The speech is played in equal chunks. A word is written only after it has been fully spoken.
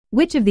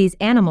Which of these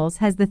animals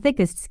has the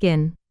thickest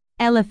skin?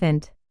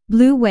 Elephant,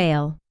 blue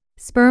whale,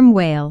 sperm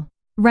whale,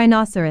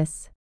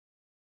 rhinoceros.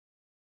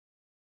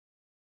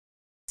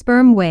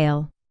 Sperm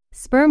whale.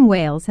 Sperm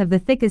whales have the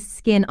thickest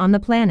skin on the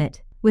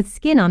planet, with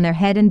skin on their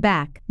head and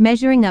back,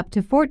 measuring up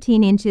to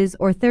 14 inches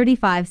or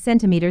 35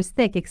 centimeters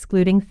thick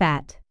excluding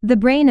fat. The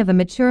brain of a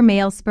mature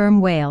male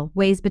sperm whale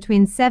weighs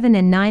between 7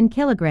 and 9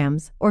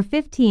 kilograms or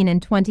 15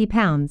 and 20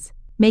 pounds,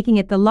 making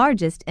it the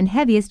largest and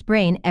heaviest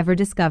brain ever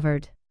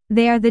discovered.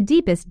 They are the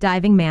deepest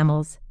diving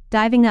mammals,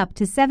 diving up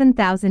to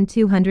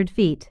 7,200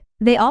 feet.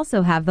 They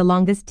also have the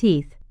longest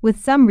teeth, with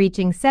some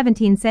reaching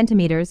 17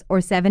 centimeters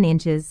or 7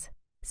 inches.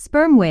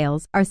 Sperm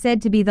whales are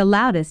said to be the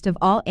loudest of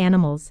all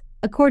animals,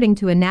 according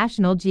to a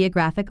National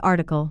Geographic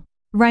article.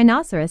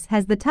 Rhinoceros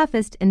has the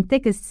toughest and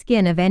thickest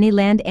skin of any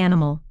land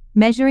animal,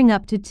 measuring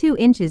up to 2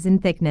 inches in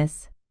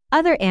thickness.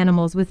 Other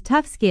animals with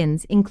tough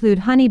skins include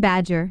honey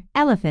badger,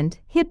 elephant,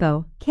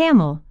 hippo,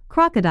 camel,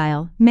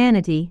 crocodile,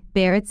 manatee,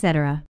 bear,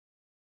 etc.